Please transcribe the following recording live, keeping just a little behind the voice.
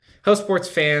Hello, sports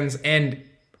fans, and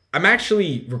I'm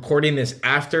actually recording this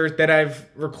after that I've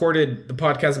recorded the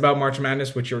podcast about March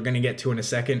Madness, which you're going to get to in a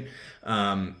second.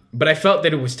 But I felt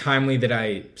that it was timely that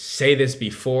I say this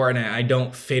before and I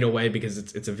don't fade away because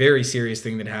it's a very serious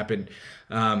thing that happened.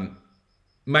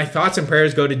 My thoughts and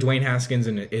prayers go to Dwayne Haskins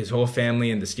and his whole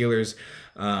family and the Steelers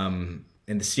and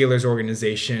the Steelers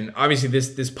organization. Obviously,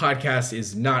 this podcast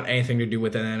is not anything to do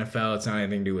with the NFL. It's not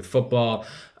anything to do with football.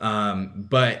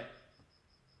 But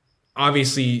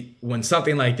obviously, when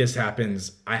something like this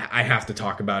happens, I have to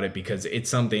talk about it because it's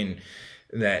something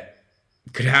that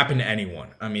could happen to anyone.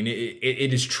 I mean,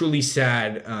 it is truly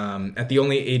sad. At the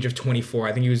only age of 24,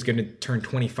 I think he was going to turn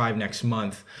 25 next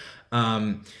month.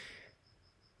 And,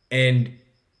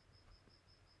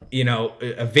 you know,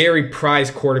 a very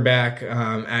prized quarterback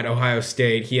at Ohio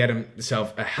State. He had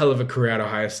himself a hell of a career at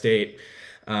Ohio State.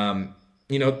 You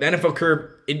know, the NFL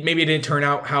career, maybe it didn't turn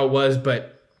out how it was,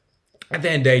 but at the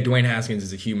end of the day, Dwayne Haskins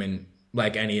is a human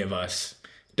like any of us.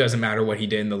 Doesn't matter what he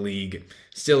did in the league.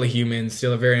 Still a human,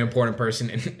 still a very important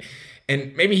person.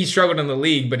 And maybe he struggled in the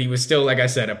league, but he was still, like I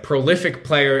said, a prolific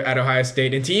player at Ohio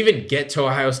State. And to even get to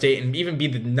Ohio State and even be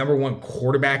the number one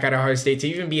quarterback at Ohio State, to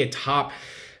even be a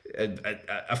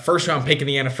first-round pick in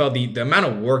the NFL, the amount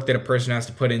of work that a person has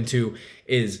to put into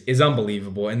is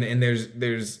unbelievable. And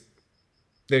there's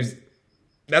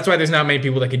that's why there's not many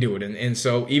people that can do it. And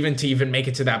so even to make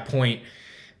it to that point,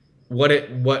 what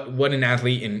an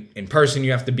athlete in person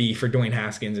you have to be for Dwayne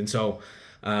Haskins. And so,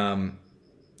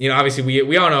 you know, obviously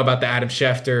we all know about the Adam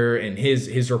Schefter and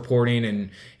his reporting and,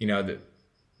 you know,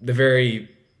 the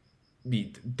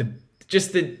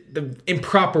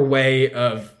improper way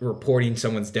of reporting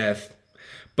someone's death.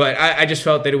 But I just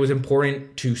felt that it was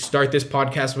important to start this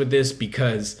podcast with this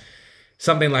because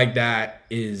something like that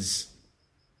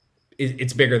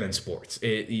it's bigger than sports.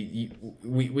 We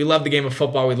love the game of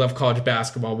football. We love college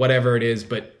basketball, whatever it is.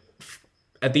 But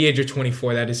at the age of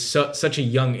 24, that is such a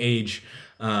young age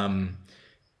to,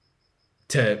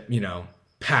 you know,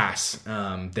 pass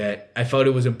that I felt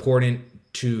it was important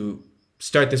to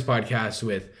start this podcast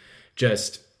with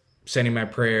just sending my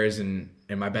prayers and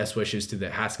my best wishes to the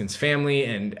Haskins family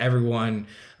and everyone,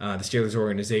 the Steelers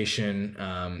organization,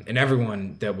 and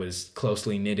everyone that was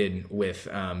closely knitted with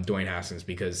Dwayne Haskins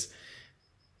because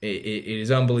it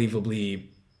is unbelievably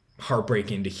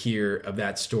heartbreaking to hear of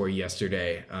that story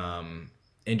yesterday,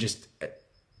 and just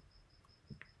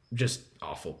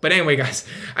awful. But anyway, guys,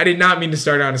 I did not mean to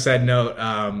start on a sad note,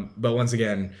 but once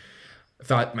again,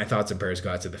 my thoughts and prayers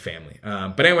go out to the family.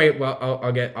 But anyway, well,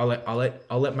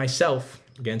 I'll let myself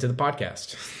get into the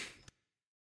podcast.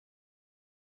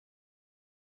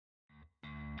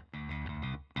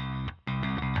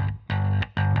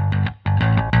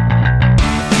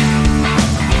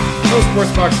 Hello,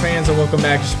 Sports Box fans, and welcome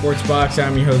back to Sports Box.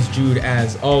 I'm your host, Jude,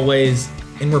 as always,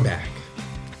 and we're back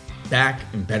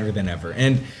and better than ever.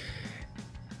 And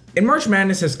March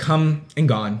Madness has come and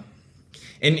gone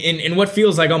in what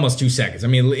feels like almost 2 seconds. I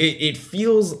mean, it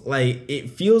feels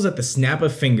at the snap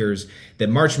of fingers that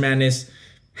March Madness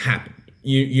happened.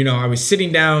 You know, I was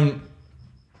sitting down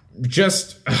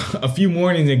just a few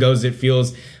mornings ago, as it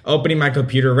feels, opening my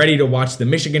computer, ready to watch the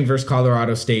Michigan versus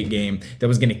Colorado State game that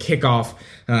was going to kick off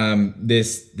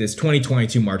this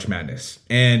 2022 March Madness.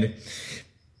 And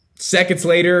seconds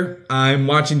later, I'm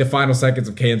watching the final seconds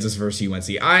of Kansas versus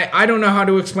UNC. I don't know how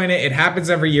to explain it. It happens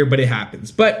every year, but it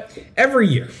happens. But every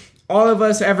year, all of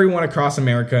us, everyone across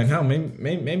America, and hell,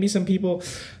 maybe some people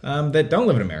that don't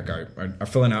live in America are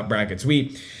filling out brackets.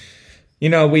 We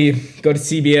go to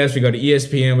CBS, we go to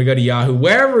ESPN, we go to Yahoo,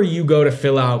 wherever you go to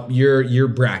fill out your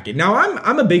bracket. Now,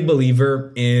 I'm a big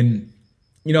believer in,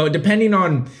 you know, depending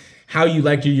on how you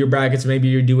like your brackets, maybe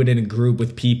you do it in a group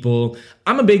with people.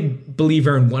 I'm a big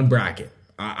believer in one bracket.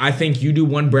 I think you do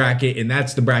one bracket, and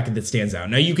that's the bracket that stands out.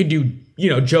 Now, you could do, you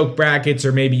know, joke brackets,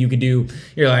 or maybe you could do,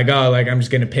 you're like, oh, like I'm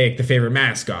just going to pick the favorite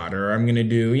mascot, or I'm going to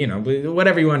do, you know,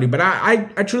 whatever you want to do. But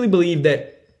I truly believe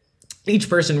that each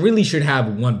person really should have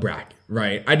one bracket,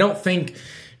 right? I don't think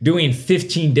doing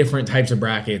 15 different types of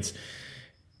brackets,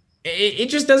 it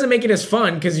just doesn't make it as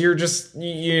fun because you're just,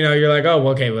 you know, you're like, oh,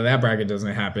 okay, well, that bracket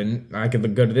doesn't happen. I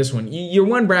could go to this one. Your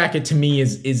one bracket to me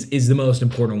is the most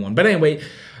important one. But anyway,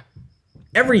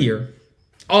 every year,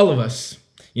 all of us,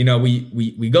 you know,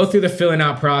 we go through the filling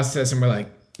out process and we're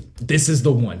like, this is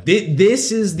the one.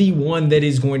 This is the one that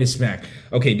is going to smack.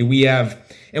 Okay, do we have,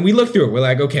 and we look through it. We're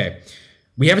like, okay,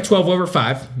 we have a 12 over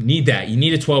 5. Need that. You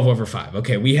need a 12 over 5.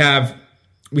 Okay, maybe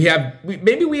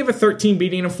we have a 13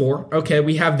 beating a 4. Okay,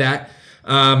 we have that.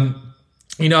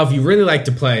 You know, if you really like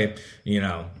to play, you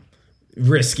know,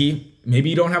 risky, maybe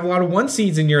you don't have a lot of 1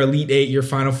 seeds in your Elite Eight, your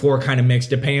Final Four kind of mix,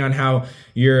 depending on how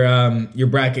your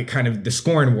bracket kind of the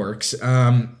scoring works.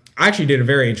 I actually did a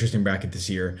very interesting bracket this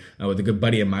year with a good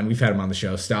buddy of mine. We've had him on the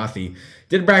show, Stothy.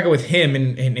 Did a bracket with him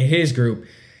and his group,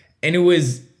 and it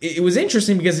was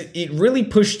interesting because it really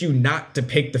pushed you not to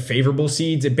pick the favorable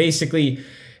seeds. It basically,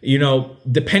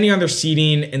 depending on their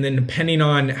seeding and then depending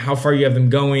on how far you have them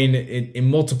going, it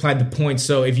multiplied the points.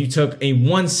 So if you took a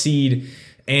 1 seed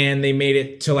and they made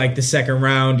it to like the second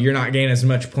round, you're not getting as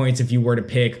much points if you were to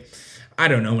pick, I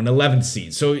don't know, an 11th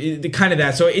seed. So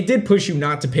So it did push you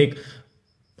not to pick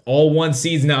all 1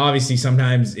 seeds. Now, obviously,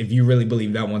 sometimes if you really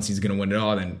believe that 1 seed is going to win it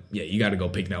all, then yeah, you got to go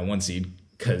pick that 1 seed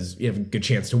because you have a good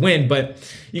chance to win, but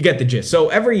you get the gist. So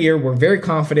every year, we're very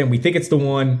confident. We think it's the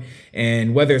one,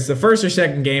 and whether it's the first or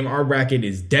second game, our bracket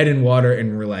is dead in water,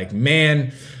 and we're like,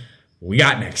 man, we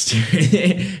got next year.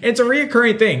 It's a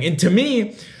reoccurring thing, and to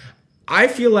me, I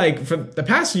feel like for the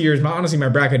past few years, honestly, my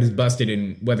bracket is busted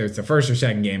in whether it's the first or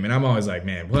second game, and I'm always like,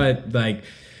 man, what, like,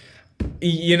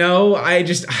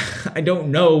 I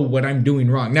don't know what I'm doing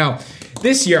wrong. Now,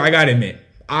 this year, I gotta admit,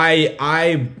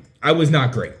 I was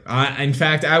not great. In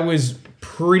fact, I was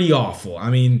pretty awful.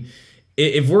 I mean,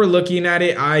 if we're looking at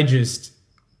it,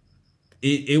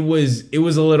 it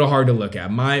was a little hard to look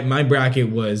at. My bracket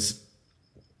was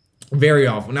very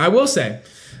awful. Now, I will say,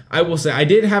 I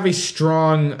did have a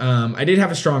strong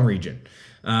region.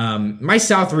 My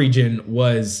South region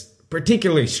was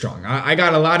particularly strong. I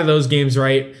got a lot of those games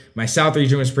right. My South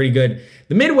region was pretty good.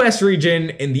 The Midwest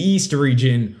region and the East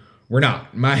region were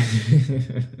not. My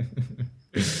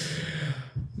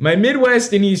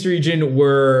Midwest and East region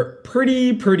were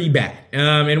pretty bad.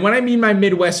 And when I mean my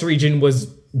Midwest region was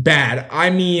bad, I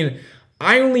mean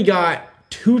I only got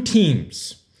 2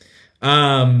 teams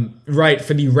right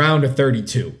for the round of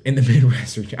 32 in the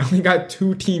Midwest region. I only got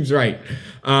 2 teams right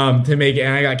to make it,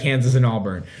 and I got Kansas and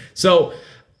Auburn. So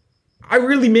I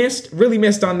really missed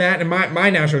on that, and my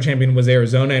national champion was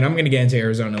Arizona, and I'm going to get into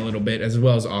Arizona a little bit, as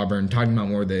well as Auburn, talking about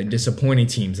more of the disappointing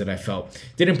teams that I felt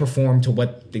didn't perform to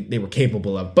what they were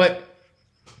capable of. But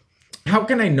how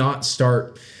can I not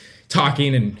start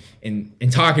talking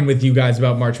and talking with you guys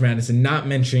about March Madness and not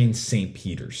mentioning St.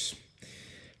 Peter's?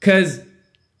 Because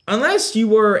unless you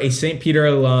were a St. Peter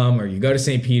alum, or you go to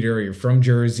St. Peter, or you're from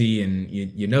Jersey and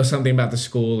you know something about the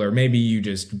school, or maybe you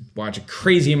just watch a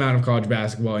crazy amount of college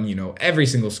basketball and you know every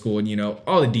single school and you know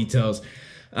all the details,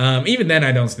 even then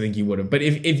I don't think you would have. But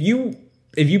if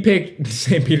you picked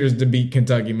St. Peter's to beat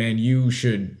Kentucky, man, you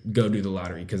should go do the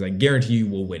lottery, because I guarantee you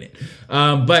will win it.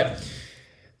 But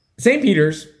St.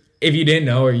 Peter's, if you didn't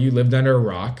know or you lived under a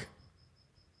rock,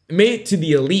 made it to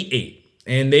the Elite Eight.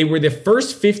 And they were the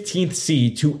first 15th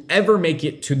seed to ever make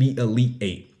it to the Elite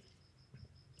Eight.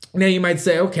 Now you might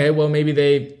say, okay, well, maybe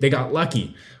they got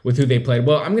lucky with who they played.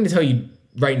 Well, I'm going to tell you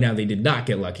right now, they did not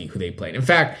get lucky who they played. In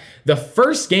fact, the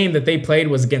first game that they played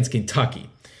was against Kentucky.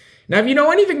 Now, if you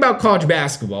know anything about college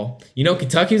basketball, you know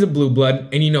Kentucky is a blue blood,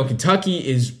 and you know Kentucky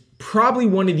is probably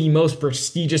one of the most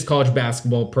prestigious college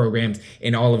basketball programs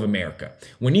in all of America.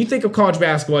 When you think of college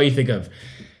basketball, you think of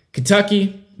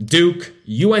Kentucky, Duke,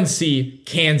 UNC,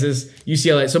 Kansas,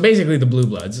 UCLA. So basically the Blue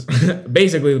Bloods.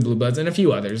 And a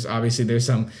few others. Obviously, there's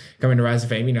some coming to rise to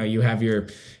fame. You have your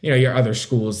other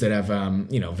schools that have,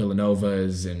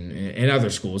 Villanovas and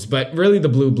other schools. But really the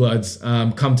Blue Bloods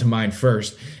come to mind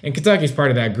first. And Kentucky's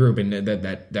part of that group, and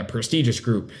that prestigious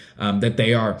group that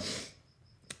they are.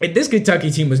 And this Kentucky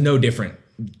team was no different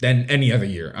than any other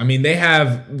year. I mean, they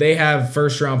have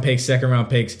first round picks, second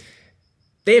round picks.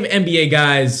 They have NBA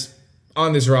guys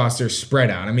on this roster spread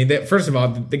out. I mean, first of all,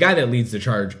 the guy that leads the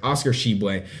charge, Oscar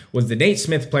Tshiebwe, was the Nate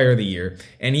Smith Player of the Year,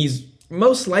 and he's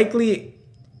most likely,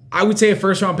 I would say, a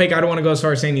first-round pick. I don't want to go as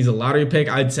far as saying he's a lottery pick.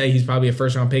 I'd say he's probably a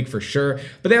first-round pick for sure.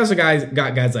 But they also got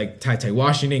guys like Ty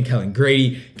Washington, Kellen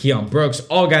Grady, Keon Brooks,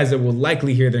 all guys that will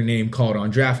likely hear their name called on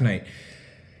draft night.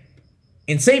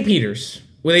 In St. Peter's,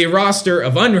 with a roster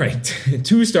of unranked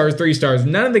 2 stars, 3 stars,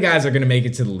 none of the guys are going to make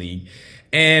it to the league.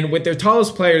 And with their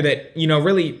tallest player that,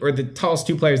 really, or the tallest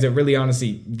 2 players that really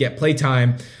honestly get play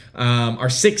time are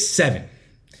 6'7".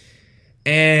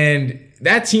 And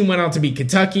that team went on to beat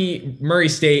Kentucky, Murray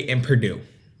State, and Purdue.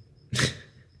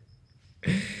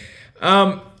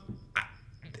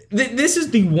 This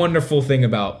is the wonderful thing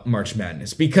about March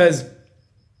Madness, because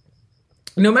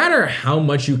no matter how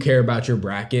much you care about your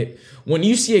bracket, when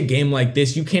you see a game like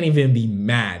this, you can't even be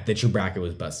mad that your bracket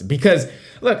was busted. Because,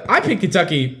 look, I picked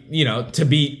Kentucky, to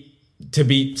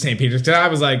beat St. Peter's. Because I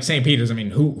was like, St. Peter's, I mean,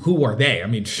 who are they? I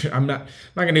mean, I'm not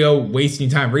going to go wasting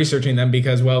time researching them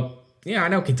because, well, yeah, I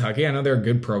know Kentucky. I know they're a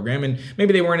good program, and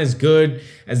maybe they weren't as good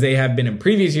as they have been in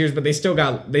previous years, but they still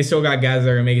got guys that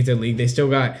are gonna make it to the league. They still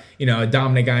got, a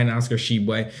dominant guy in Oscar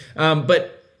Tshiebwe.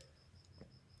 But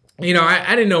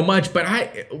I didn't know much, but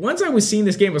once I was seeing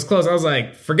this game was close, I was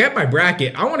like, forget my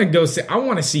bracket. I want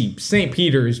to see St.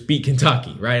 Peter's beat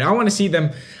Kentucky, right? I want to see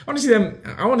them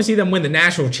win the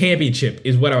national championship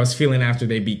is what I was feeling after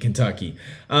they beat Kentucky.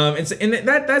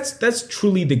 That's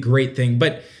truly the great thing.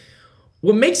 But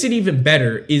what makes it even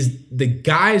better is the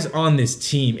guys on this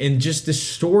team and just the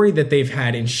story that they've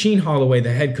had. And Sheen Holloway,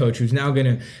 the head coach, who's now going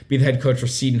to be the head coach for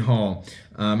Seton Hall,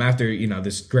 after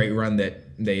this great run that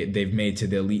they've made to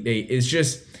the Elite Eight, is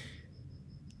just,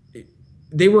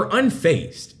 they were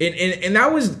unfazed. And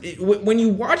that was, when you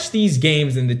watch these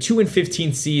games and the 2 and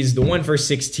 15 seeds, the 1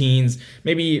 versus 16s,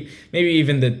 maybe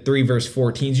even the 3 versus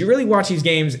 14s, you really watch these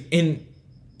games and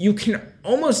you can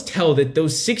almost tell that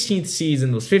those 16th seeds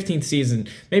and those 15th seeds and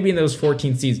maybe in those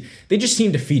 14th seeds, they just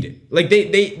seem defeated. Like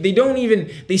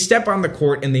they step on the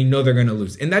court and they know they're going to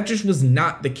lose. And that just was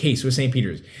not the case with St.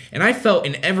 Peter's. And I felt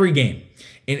in every game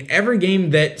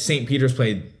that St. Peter's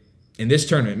played in this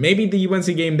tournament, maybe the UNC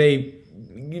game, they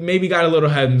maybe got a little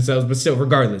ahead of themselves, but still,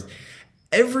 regardless,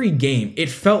 every game,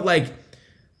 it felt like,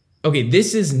 okay,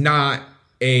 this is not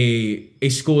a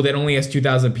school that only has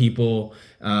 2,000 people.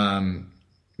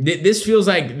 This feels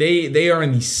like they are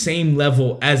in the same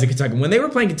level as the Kentucky. When they were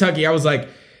playing Kentucky, I was like,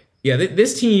 yeah,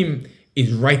 this team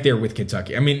is right there with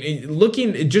Kentucky. I mean,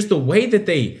 looking just the way that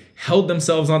they held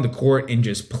themselves on the court and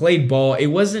just played ball, it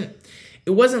wasn't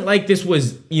like this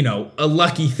was, a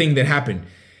lucky thing that happened.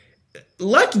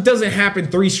 Luck doesn't happen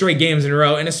 3 straight games in a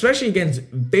row, and especially against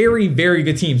very, very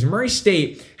good teams. Murray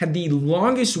State had the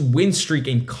longest win streak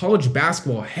in college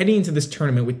basketball heading into this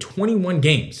tournament with 21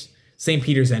 games. St.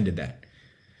 Peter's ended that.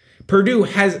 Purdue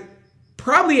has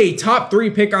probably a top 3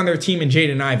 pick on their team in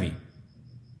Jaden Ivey.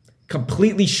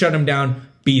 Completely shut them down,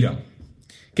 beat them.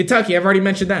 Kentucky, I've already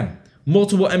mentioned them.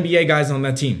 Multiple NBA guys on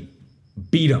that team.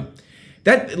 Beat them.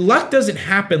 That luck doesn't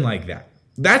happen like that.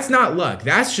 That's not luck.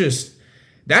 That's just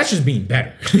being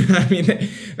better. I mean,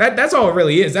 that's all it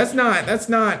really is. That's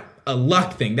not a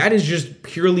luck thing. That is just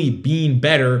purely being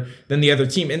better than the other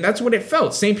team. And that's what it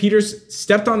felt. St. Peter's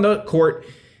stepped on the court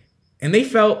and they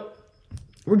felt,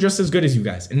 we're just as good as you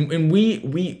guys. And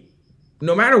we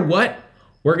no matter what,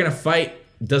 we're going to fight.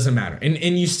 Doesn't matter.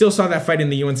 And you still saw that fight in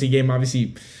the UNC game.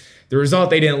 Obviously, the result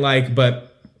they didn't like,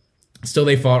 but still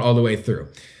they fought all the way through.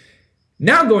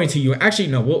 Now going to you. Actually,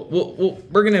 no,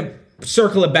 we're going to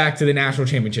circle it back to the national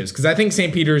championships because I think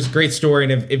St. Peter's, great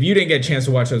story. And if you didn't get a chance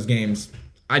to watch those games,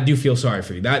 I do feel sorry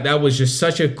for you. That was just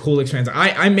such a cool experience.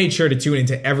 I made sure to tune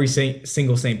into every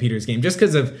single St. Peter's game just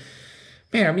because of,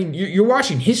 man, I mean, you're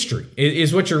watching history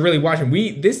is what you're really watching.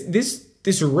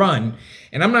 This run,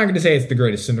 and I'm not going to say it's the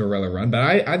greatest Cinderella run, but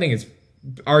I think it's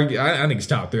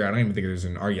top 3. I don't even think there's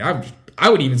an argument. I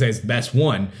would even say it's the best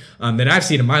one that I've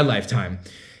seen in my lifetime.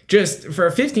 Just for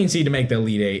a 15 seed to make the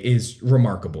Elite Eight is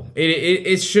remarkable.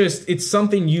 It's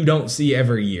something you don't see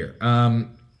every year. A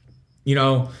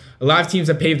lot of teams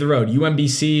have paved the road.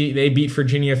 UMBC, they beat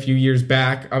Virginia a few years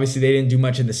back. Obviously, they didn't do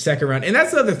much in the second round, and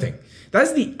that's the other thing.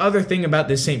 That's the other thing about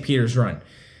this St. Peter's run.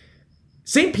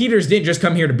 St. Peter's didn't just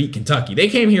come here to beat Kentucky. They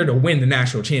came here to win the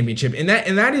national championship. And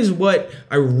that is what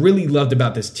I really loved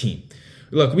about this team.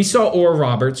 Look, we saw Oral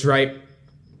Roberts, right?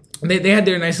 They had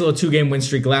their nice little 2-game win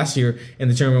streak last year in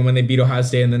the tournament when they beat Ohio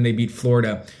State and then they beat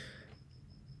Florida.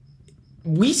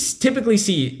 We typically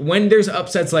see when there's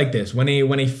upsets like this, when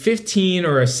a 15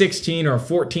 or a 16 or a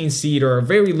 14 seed or a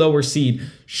very lower seed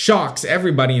shocks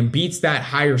everybody and beats that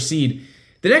higher seed,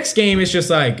 the next game is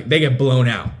just like they get blown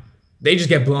out. They just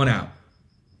get blown out.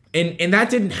 And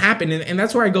that didn't happen. And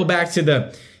that's where I go back to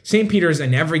the St. Peter's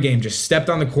in every game just stepped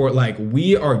on the court like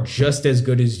we are just as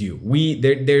good as you.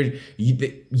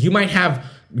 You might have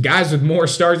guys with more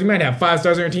stars. You might have 5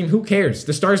 stars on your team. Who cares?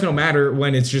 The stars don't matter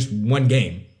when it's just one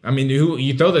game. I mean,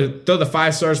 you throw the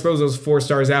 5 stars, throw those 4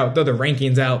 stars out, throw the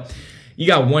rankings out. You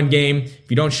got one game. If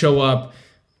you don't show up,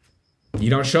 you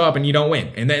don't show up and you don't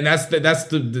win. And then that's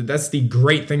the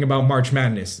great thing about March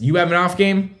Madness. You have an off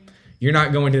game, you're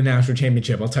not going to the national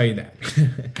championship. I'll tell you that.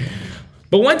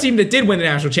 But one team that did win the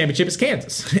national championship is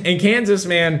Kansas. And Kansas,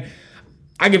 man,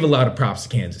 I give a lot of props to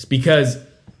Kansas because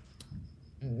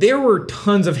there were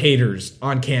tons of haters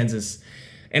on Kansas.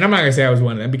 And I'm not going to say I was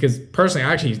one of them because personally,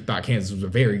 I actually thought Kansas was a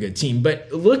very good team.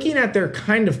 But looking at their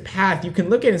kind of path, you can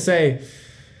look at it and say,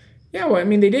 yeah, well, I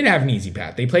mean, they did have an easy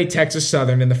path. They played Texas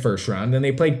Southern in the first round, then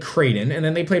they played Creighton, and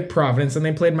then they played Providence, and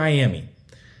they played Miami.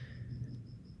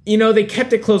 They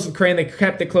kept it close with Creighton, they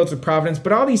kept it close with Providence,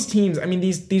 but all these teams, I mean,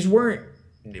 these weren't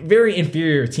very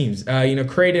inferior teams.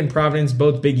 Creighton, Providence,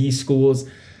 both Big East schools.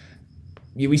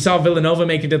 We saw Villanova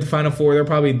make it to the Final Four. They're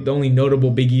probably the only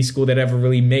notable Big East school that ever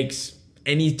really makes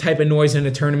any type of noise in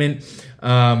a tournament.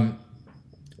 So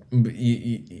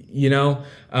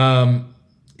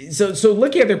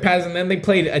looking at their paths, and then they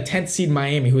played a 10th seed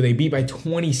Miami, who they beat by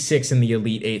 26 in the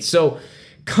Elite Eight. So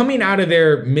coming out of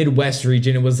their Midwest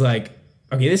region, it was like,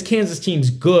 okay, this Kansas team's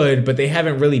good, but they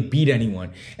haven't really beat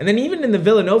anyone. And then even in the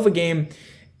Villanova game,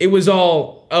 it was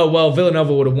all, oh, well,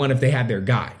 Villanova would have won if they had their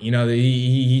guy.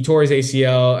 He tore his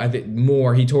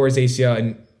ACL. He tore his ACL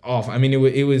and off. I mean,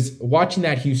 it was watching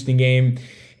that Houston game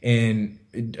and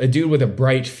a dude with a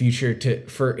bright future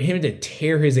for him to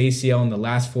tear his ACL in the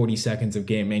last 40 seconds of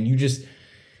game, man,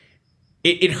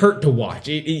 it hurt to watch.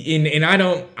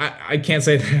 I can't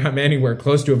say that I'm anywhere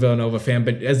close to a Villanova fan,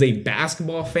 but as a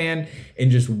basketball fan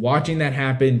and just watching that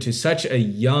happen to such a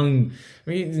young,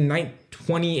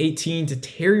 2018, to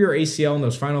tear your ACL in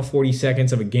those final 40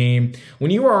 seconds of a game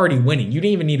when you were already winning, you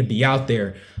didn't even need to be out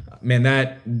there, man,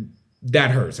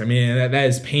 that hurts. I mean, that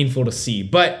is painful to see,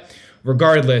 but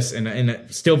regardless, and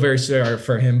still very sorry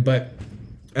for him, but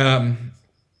I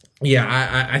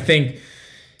think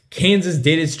Kansas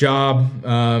did its job,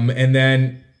 and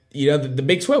then the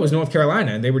big sweat was North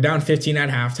Carolina, and they were down 15 at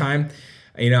halftime.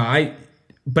 I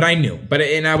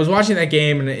was watching that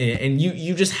game, and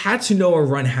you just had to know a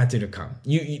run had to come.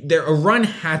 A run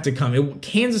had to come.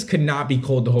 Kansas could not be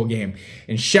cold the whole game.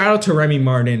 And shout out to Remy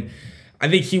Martin. I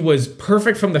think he was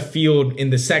perfect from the field in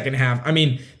the second half. I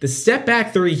mean, the step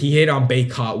back three he hit on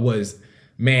Baycott was,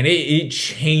 man, it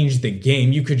changed the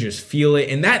game. You could just feel it.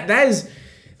 And that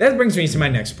brings me to my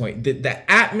next point.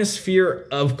 The atmosphere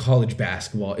of college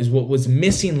basketball is what was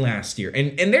missing last year.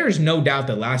 And there's no doubt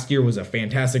that last year was a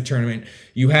fantastic tournament.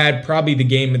 You had probably the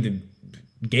game of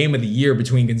the year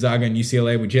between Gonzaga and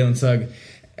UCLA with Jalen Sugg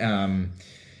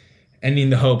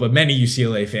ending the hope of many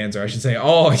UCLA fans, or I should say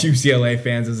all UCLA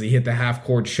fans, as he hit the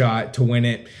half-court shot to win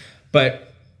it.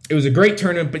 But it was a great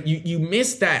tournament, but you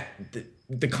missed that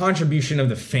the contribution of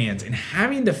the fans, and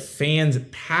having the fans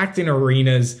packed in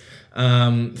arenas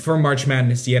for March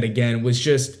Madness yet again was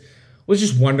just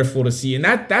wonderful to see. And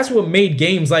that's what made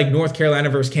games like North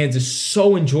Carolina versus Kansas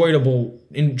so enjoyable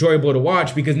to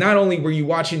watch, because not only were you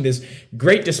watching this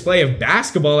great display of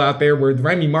basketball out there with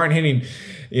Remy Martin hitting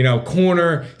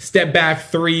corner step back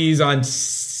threes on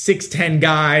 6'10"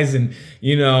 guys, and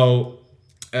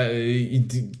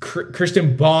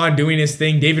Christian Bond doing his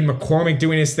thing, David McCormick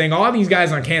doing his thing, all these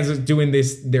guys on Kansas doing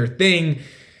their thing.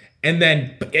 And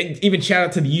then even shout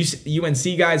out to the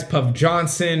UNC guys, Puff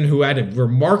Johnson, who had a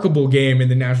remarkable game in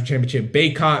the national championship,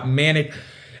 Baycott, Manic,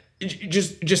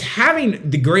 just having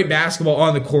the great basketball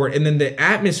on the court, and then the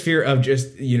atmosphere of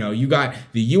just, you got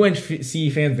the UNC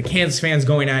fans, the Kansas fans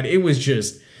going at it. It was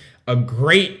just a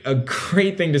great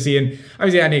thing to see. And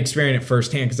obviously I didn't experience it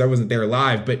firsthand because I wasn't there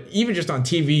live, but even just on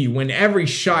TV, when every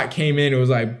shot came in, it was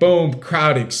like, boom,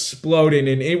 crowd exploding.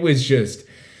 And it was just,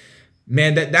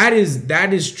 man, that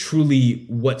is truly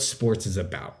what sports is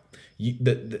about.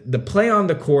 The play on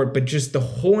the court, but just the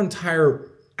whole entire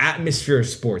atmosphere of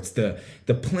sports, the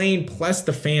playing plus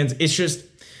the fans. It's just,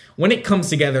 when it comes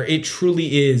together, it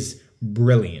truly is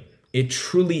brilliant. It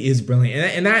truly is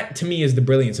brilliant. And that to me is the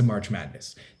brilliance of March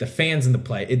Madness. The fans and the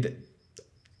play.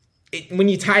 When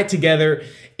you tie it together,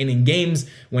 and in games,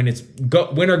 when it's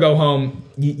win or go home,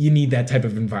 you need that type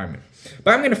of environment.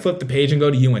 But I'm going to flip the page and go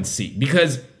to UNC,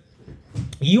 because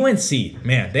UNC,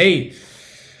 man,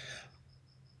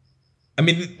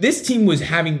 this team was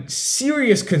having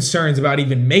serious concerns about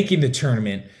even making the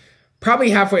tournament probably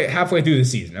halfway through the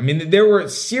season. I mean, there were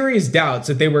serious doubts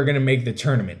that they were going to make the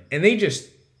tournament, and they just,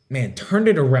 man, turned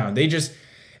it around. They just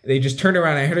turned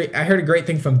around. I heard a great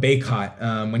thing from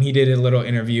Baycott when he did a little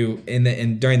interview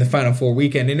during the Final Four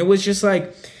weekend, and it was just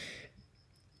like,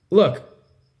 look,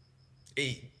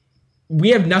 we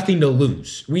have nothing to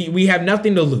lose. We have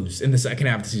nothing to lose in the second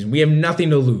half of the season. We have nothing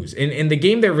to lose. And the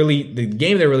game that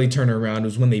really turned around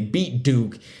was when they beat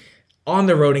Duke on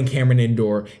the road in Cameron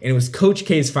Indoor, and it was Coach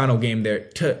K's final game there.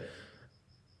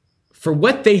 For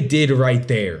what they did right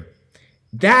there,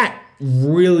 that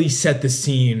really set the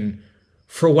scene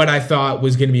for what I thought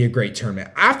was going to be a great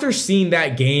tournament. After seeing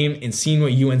that game and seeing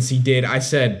what UNC did, I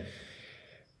said,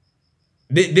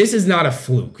 this is not a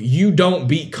fluke. You don't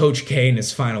beat Coach K in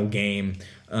his final game.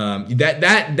 That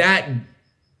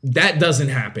doesn't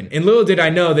happen. And little did I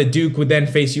know that Duke would then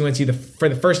face UNC for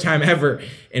the first time ever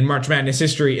in March Madness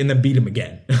history, and then beat him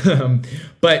again.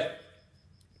 But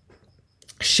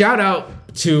shout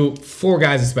out to four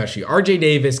guys especially: RJ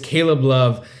Davis, Caleb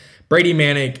Love, Brady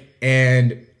Manick,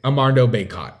 and Armando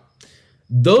Baycott.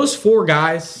 Those four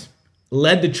guys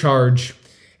led the charge,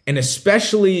 and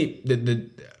especially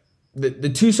the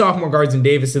two sophomore guards in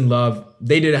Davis and Love,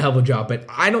 they did a hell of a job. But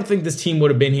I don't think this team would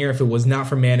have been here if it was not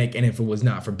for Manek and if it was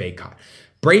not for Bacot.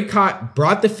 Bacot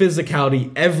brought the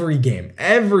physicality every game.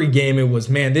 Every game it was,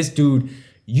 man, this dude,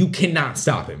 you cannot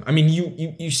stop him. I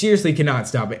mean, you seriously cannot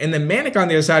stop it. And then Manek on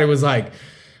the other side, it was like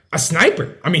a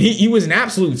sniper. I mean, he was an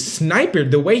absolute sniper.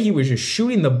 The way he was just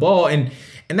shooting the ball, and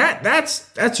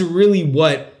that's really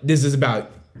what this is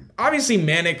about. Obviously,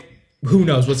 Manek, who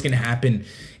knows what's going to happen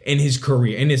in his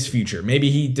career, in his future. Maybe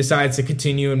he decides to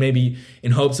continue and maybe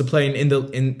in hopes of playing in the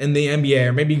NBA,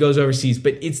 or maybe he goes overseas.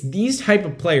 But it's these type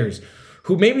of players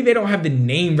who maybe they don't have the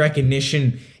name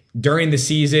recognition during the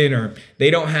season, or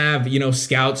they don't have,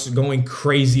 scouts going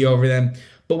crazy over them.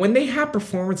 But when they have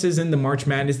performances in the March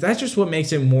Madness, that's just what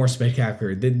makes it more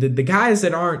spectacular. The guys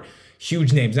that aren't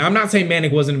huge names. Now, I'm not saying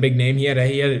Manek wasn't a big name. He had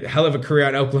a hell of a career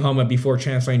at Oklahoma before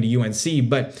transferring to UNC,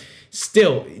 but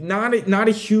still not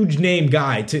a huge name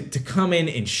guy to come in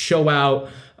and show out.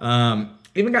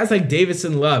 Even guys like Davis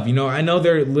and Love, I know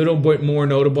they're a little bit more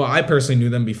notable. I personally knew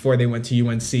them before they went to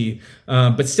UNC.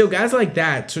 But still, guys like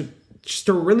that,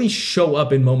 to really show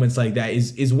up in moments like that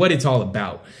is what it's all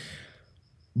about.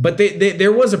 But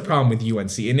there was a problem with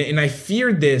UNC, and I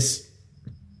feared this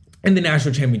in the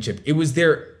national championship. It was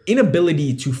their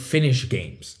inability to finish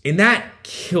games, and that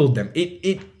killed them.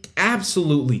 It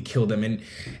absolutely killed them.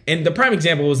 And the prime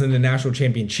example was in the national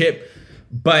championship,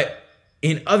 but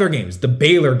in other games, the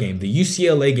Baylor game, the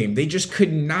UCLA game, they just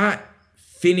could not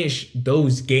finish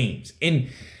those games. And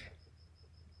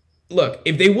look,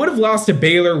 if they would have lost to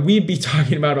Baylor, we'd be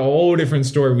talking about a whole different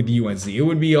story with UNC. It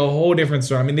would be a whole different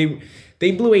story. I mean,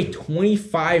 they blew a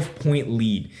 25-point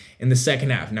lead in the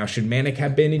second half. Now, should Manek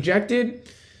have been ejected?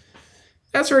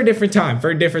 That's for a different time,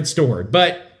 for a different story.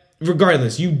 But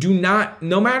regardless, you do not,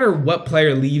 no matter what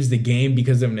player leaves the game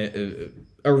because of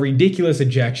a ridiculous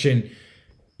ejection,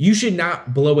 you should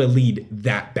not blow a lead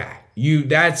that bad.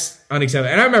 That's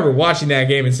unacceptable. And I remember watching that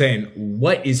game and saying,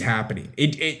 what is happening?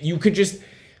 You could just,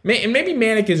 and maybe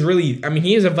Manek is really, I mean,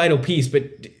 he is a vital piece, but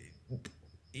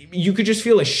you could just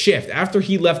feel a shift. After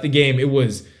he left the game, it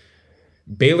was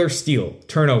Baylor steal,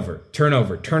 turnover for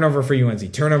UNC,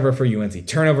 turnover for UNC,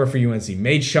 turnover for UNC,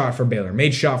 made shot for Baylor.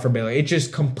 It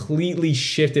just completely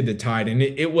shifted the tide. And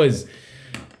it was,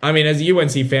 I mean, as a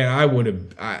UNC fan, that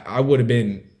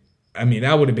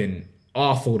would have been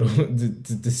awful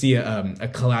to see a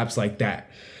collapse like that.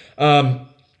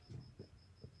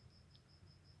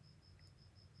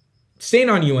 Staying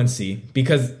on UNC,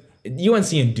 because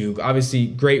UNC and Duke, obviously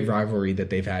great rivalry that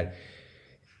they've had.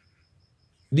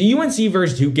 The UNC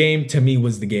versus Duke game, to me,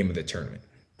 was the game of the tournament.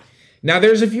 Now,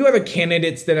 there's a few other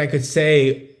candidates that I could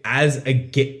say as a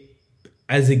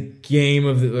game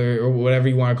of the, or whatever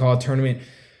you want to call it, tournament.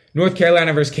 North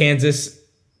Carolina versus Kansas,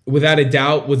 without a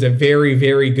doubt, was a very,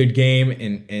 very good game,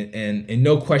 and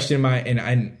no question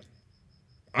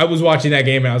I was watching that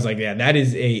game and I was like, yeah, that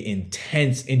is a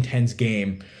intense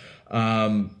game.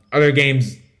 Other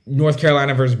games, North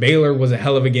Carolina versus Baylor was a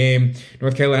hell of a game.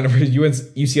 North Carolina versus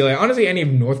UCLA. Honestly, any of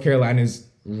North Carolina's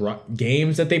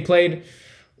games that they played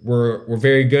were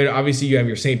very good. Obviously, you have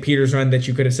your St. Peter's run that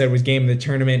you could have said was game of the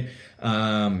tournament.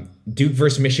 Duke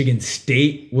versus Michigan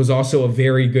State was also a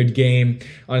very good game.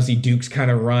 Honestly, Duke's kind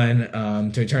of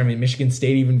run to a tournament. Michigan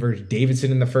State even versus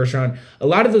Davidson in the first round. A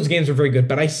lot of those games were very good,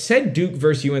 but I said Duke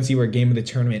versus UNC were a game of the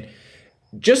tournament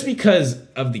just because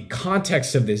of the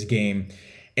context of this game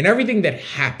and everything that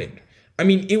happened. I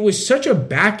mean, it was such a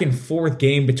back and forth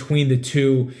game between the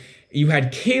two. You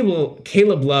had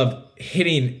Caleb Love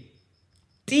hitting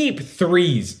deep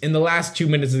threes in the last 2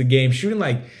 minutes of the game, shooting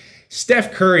like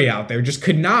Steph Curry out there, just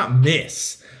could not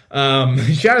miss.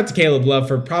 Shout out to Caleb Love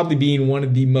for probably being one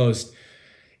of the most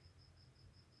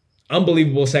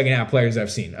unbelievable second half players I've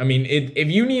seen. I mean, if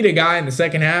you need a guy in the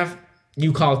second half,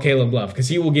 you call Caleb Love because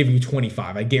he will give you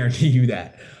 25. I guarantee you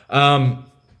that.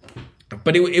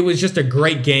 But it was just a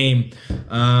great game.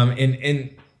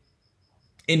 And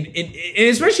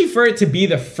especially for it to be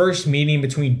the first meeting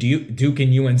between Duke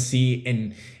and UNC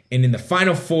and in the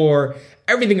Final Four,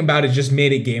 everything about it just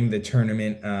made it game of the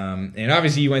tournament. And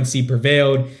obviously UNC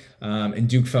prevailed and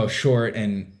Duke fell short.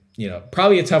 And,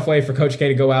 probably a tough way for Coach K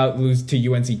to go out, lose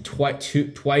to UNC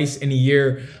twice in a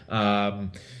year,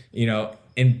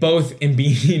 in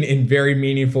being in very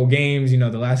meaningful games,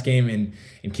 the last game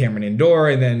in Cameron Indoor,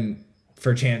 and then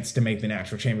for a chance to make the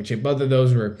national championship. Both of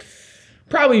those were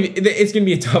probably, it's going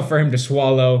to be tough for him to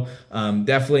swallow,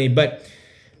 definitely. But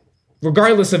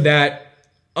regardless of that,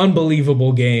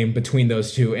 unbelievable game between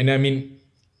those two. And I mean,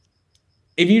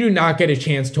 if you do not get a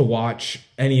chance to watch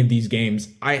any of these games,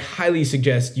 I highly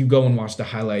suggest you go and watch the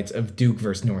highlights of Duke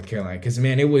versus North Carolina. Because,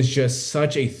 man, it was just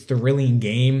such a thrilling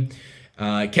game.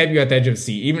 It kept you at the edge of the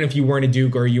seat. Even if you weren't a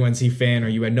Duke or a UNC fan, or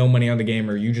you had no money on the game,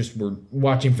 or you just were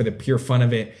watching for the pure fun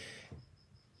of it,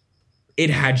 it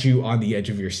had you on the edge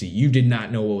of your seat. You did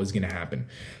not know what was going to happen.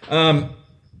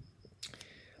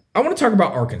 I want to talk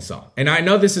about Arkansas. And I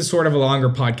know this is sort of a longer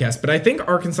podcast, but I think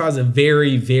Arkansas is a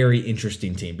very, very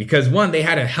interesting team because, one, they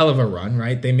had a hell of a run,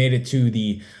 right? They made it to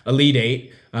the Elite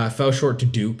Eight, fell short to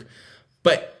Duke.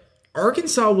 But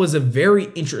Arkansas was a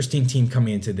very interesting team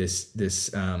coming into this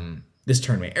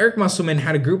tournament. Eric Musselman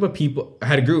had a group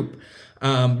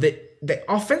that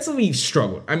offensively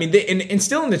struggled. I mean, and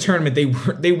still in the tournament,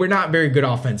 they were not very good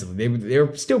offensively. They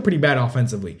were still pretty bad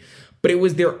offensively. But it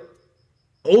was their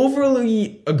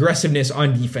overly aggressiveness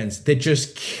on defense that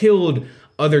just killed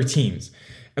other teams.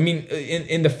 I mean,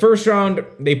 in the first round,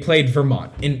 they played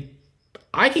Vermont. And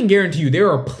I can guarantee you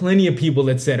there are plenty of people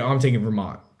that said, I'm taking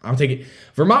Vermont.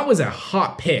 Vermont was a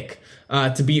hot pick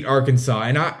to beat Arkansas.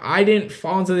 And I didn't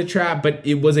fall into the trap, but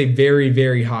it was a very,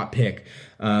 very hot pick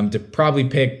to probably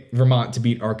pick Vermont to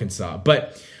beat Arkansas.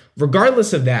 But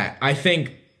regardless of that, I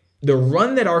think the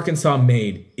run that Arkansas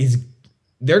made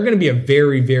they're going to be a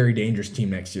very, very dangerous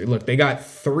team next year. Look, they got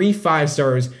 3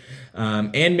 5-stars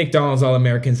and McDonald's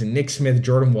All-Americans and Nick Smith,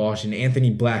 Jordan Walsh, and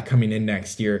Anthony Black coming in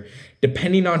next year.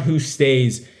 Depending on who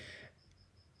stays,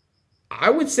 I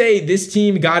would say this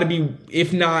team got to be,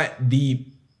 if not the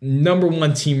number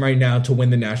one team right now to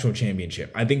win the national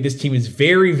championship. I think this team is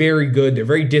very, very good. They're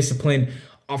very disciplined.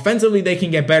 Offensively, they can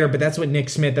get better, but that's what Nick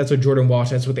Smith, that's what Jordan Walsh,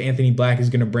 that's what Anthony Black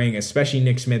is going to bring, especially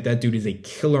Nick Smith. That dude is a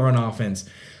killer on offense.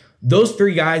 Those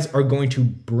 3 guys are going to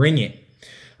bring it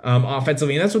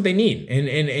offensively, and that's what they need.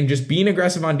 And just being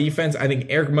aggressive on defense, I think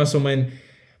Eric Musselman,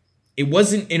 he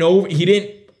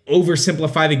didn't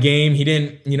oversimplify the game. He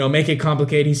didn't, make it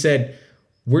complicated. He said,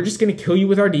 we're just going to kill you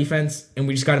with our defense, and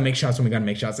we just got to make shots when we got to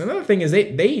make shots. Another thing is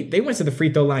they went to the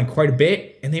free throw line quite a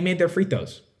bit, and they made their free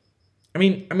throws. I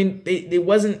mean, it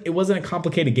wasn't a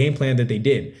complicated game plan that they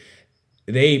did.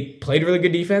 They played really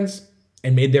good defense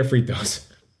and made their free throws.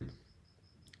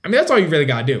 I mean, that's all you really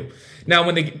got to do. Now,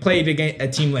 when they played against a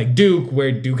team like Duke,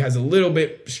 where Duke has a little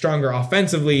bit stronger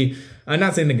offensively, I'm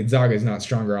not saying that Gonzaga is not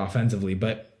stronger offensively,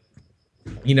 but,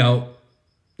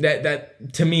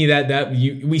 that to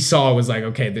me, we saw was like,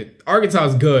 okay, Arkansas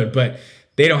is good, but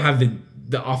they don't have the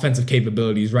offensive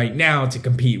capabilities right now to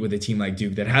compete with a team like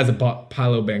Duke that has a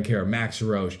Paolo Banchero, Max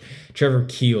Roche, Trevor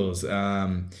Keels,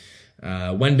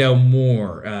 Wendell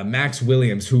Moore, Max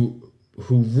Williams, who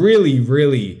really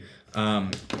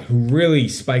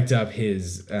spiked up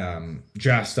his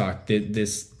draft stock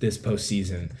this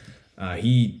postseason.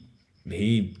 He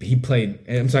played.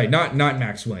 I'm sorry, not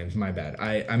Max Williams. My bad.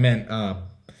 I meant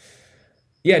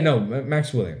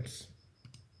Max Williams.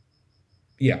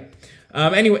 Yeah.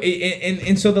 Anyway,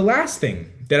 and so the last thing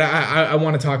that I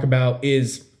want to talk about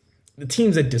is the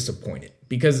teams that disappointed,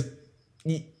 because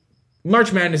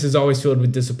March Madness is always filled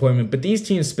with disappointment, but these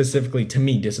teams specifically, to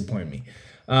me, disappoint me.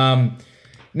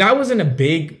 Now, I wasn't a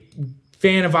big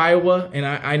fan of Iowa, and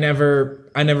I never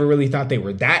really thought they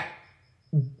were that.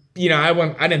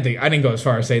 I didn't go as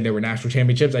far as saying they were national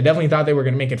championships. I definitely thought they were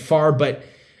going to make it far, but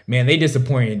man, they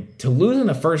disappointed. To lose in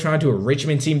the first round to a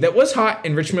Richmond team that was hot,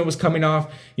 and Richmond was coming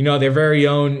off, their very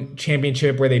own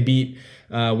championship where they beat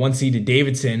 1-seeded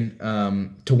Davidson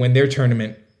to win their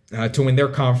tournament, to win their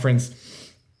conference.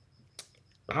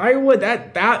 Iowa,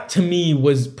 that to me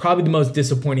was probably the most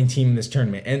disappointing team in this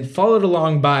tournament, and followed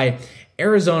along by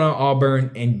Arizona,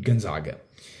 Auburn, and Gonzaga.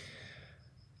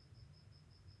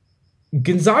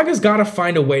 Gonzaga's got to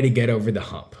find a way to get over the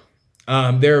hump.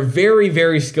 They're a very,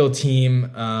 very skilled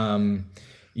team.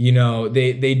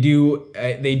 They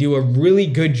do a really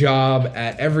good job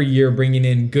at every year bringing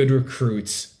in good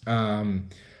recruits,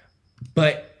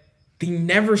 but they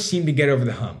never seem to get over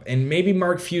the hump. And maybe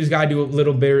Mark Few's got to do a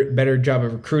little bit better job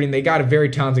of recruiting. They got a very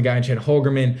talented guy in Chet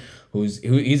Holgerman,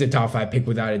 he's a top 5 pick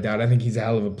without a doubt. I think he's a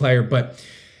hell of a player. But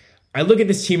I look at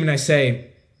this team and I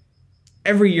say,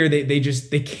 every year they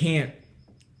can't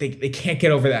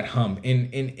get over that hump.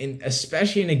 And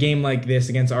especially in a game like this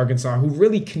against Arkansas, who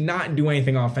really cannot do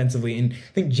anything offensively. And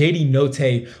I think JD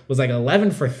Notae was like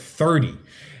 11 for 30.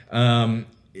 To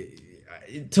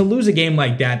lose a game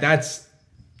like that, that's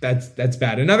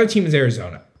bad. Another team is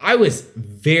Arizona. I was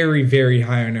very, very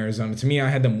high on Arizona. To me, I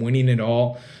had them winning it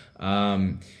all.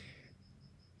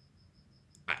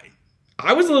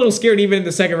 I was a little scared even in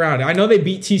the second round. I know they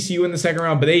beat TCU in the second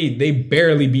round, but they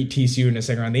barely beat TCU in the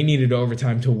second round. They needed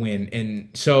overtime to win. And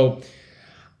so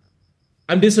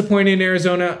I'm disappointed in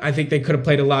Arizona. I think they could have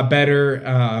played a lot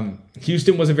better.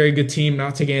 Houston was a very good team.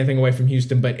 Not taking anything away from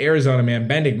Houston, but Arizona, man,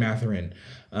 Benedict Mathurin.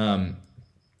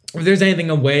 If there's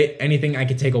anything I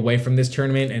could take away from this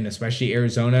tournament, and especially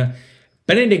Arizona,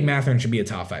 Benedict Mathurin should be a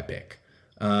top 5 pick.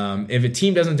 If a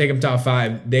team doesn't take him top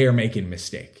 5, they are making a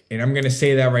mistake. And I'm going to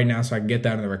say that right now so I can get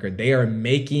that on the record. They are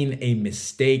making a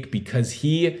mistake because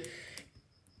he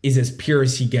is as pure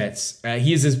as he gets.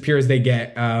 He is as pure as they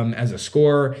get as a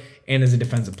scorer and as a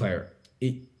defensive player.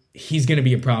 He's going to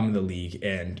be a problem in the league,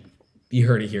 and you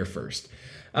heard it here first.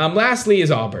 Lastly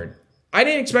is Auburn. I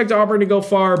didn't expect Auburn to go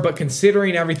far, but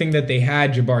considering everything that they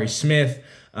had, Jabari Smith,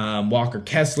 Walker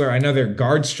Kessler, I know their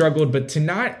guards struggled, but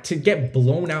to get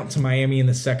blown out to Miami in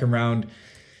the second round,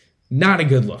 not a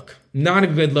good look. Not a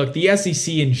good look. The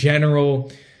SEC in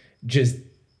general, just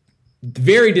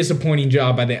very disappointing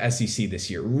job by the SEC this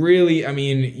year. Really, I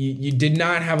mean, you did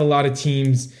not have a lot of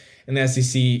teams in the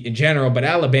SEC in general, but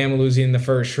Alabama losing in the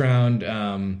first round.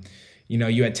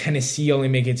 You had Tennessee only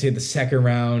making it to the second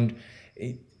round.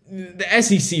 The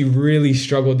SEC really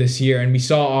struggled this year, and we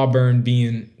saw Auburn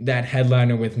being that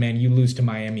headliner with, man, you lose to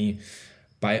Miami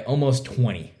by almost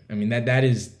 20. I mean,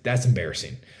 that's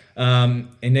embarrassing. And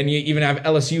then you even have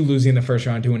LSU losing the first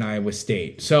round to an Iowa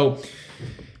State. So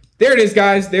there it is,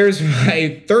 guys. There's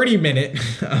my 30-minute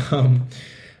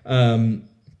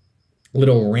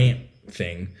little rant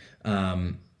thing.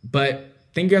 But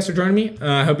thank you guys for joining me.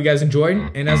 I hope you guys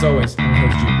enjoyed. And as always, I'm your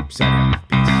host, Jude. Signing out.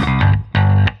 Peace.